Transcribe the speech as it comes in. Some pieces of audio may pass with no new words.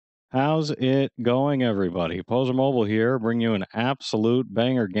How's it going, everybody? Pozermobil here, bring you an absolute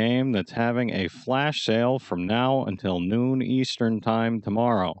banger game that's having a flash sale from now until noon Eastern Time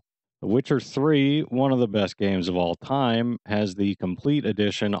tomorrow. The Witcher 3, one of the best games of all time, has the complete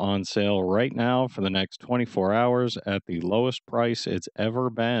edition on sale right now for the next 24 hours at the lowest price it's ever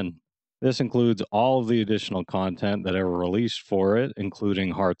been. This includes all of the additional content that ever released for it, including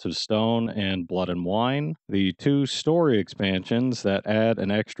Hearts of Stone and Blood and Wine, the two story expansions that add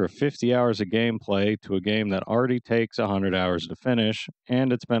an extra 50 hours of gameplay to a game that already takes 100 hours to finish,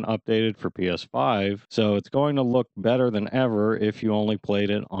 and it's been updated for PS5, so it's going to look better than ever if you only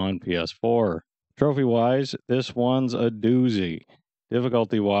played it on PS4. Trophy-wise, this one's a doozy.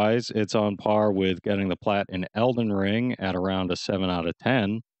 Difficulty-wise, it's on par with getting the plat in Elden Ring at around a 7 out of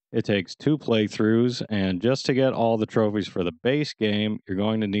 10. It takes 2 playthroughs, and just to get all the trophies for the base game, you're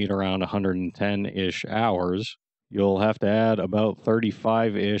going to need around 110-ish hours. You'll have to add about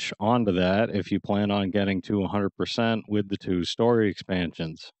 35-ish onto that if you plan on getting to 100% with the 2 story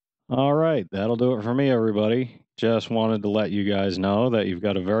expansions. All right, that'll do it for me, everybody. Just wanted to let you guys know that you've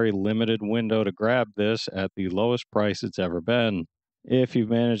got a very limited window to grab this at the lowest price it's ever been. If you've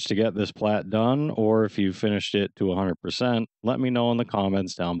managed to get this plat done, or if you've finished it to 100%, let me know in the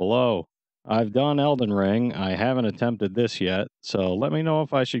comments down below. I've done Elden Ring, I haven't attempted this yet, so let me know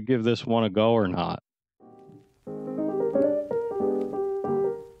if I should give this one a go or not.